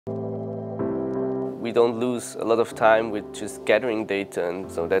we don't lose a lot of time with just gathering data, and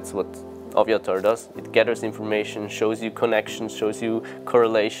so that's what AVIATAR does. It gathers information, shows you connections, shows you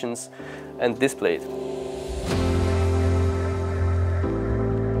correlations, and displays it.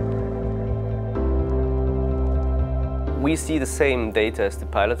 We see the same data as the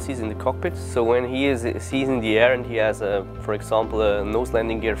pilot sees in the cockpit. So when sees in the air and he has, for example, a nose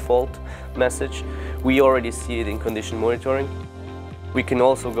landing gear fault message, we already see it in condition monitoring. We can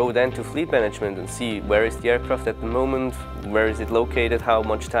also go then to fleet management and see where is the aircraft at the moment, where is it located, how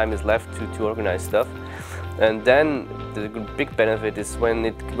much time is left to organize stuff. And then the big benefit is when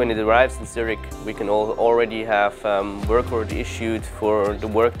it arrives in Zurich, we can already have work order issued for the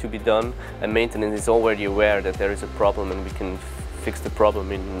work to be done, and maintenance is already aware that there is a problem, and we can fix the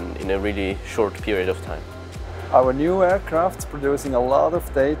problem in a really short period of time. Our new aircraft producing a lot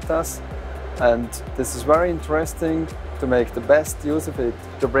of data, and this is very interesting to make the best use of it,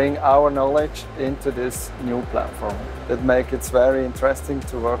 to bring our knowledge into this new platform. That makes it very interesting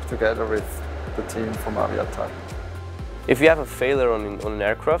to work together with the team from AVIATAR. If you have a failure on an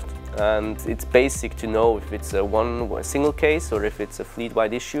aircraft, and it's basic to know if it's a single case or if it's a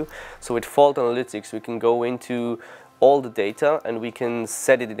fleet-wide issue. So with fault analytics, we can go into all the data and we can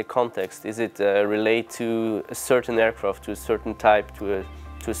set it in a context. Is it related to a certain aircraft, to a certain type, to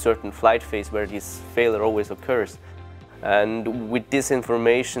a certain flight phase where this failure always occurs? And with this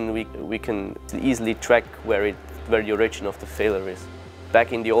information, we can easily track where the origin of the failure is.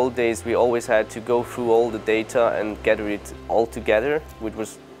 Back in the old days, we always had to go through all the data and gather it all together, which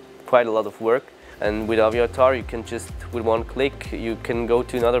was quite a lot of work. And with AVIATAR, you can just, with one click, you can go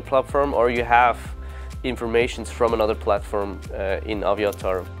to another platform, or you have information from another platform in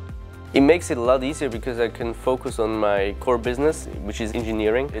AVIATAR. It makes it a lot easier because I can focus on my core business, which is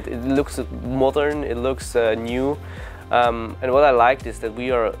engineering. It looks modern, it looks new. And what I liked is that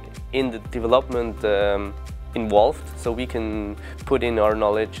we are in the development involved, so we can put in our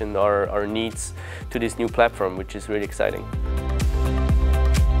knowledge and our needs to this new platform, which is really exciting.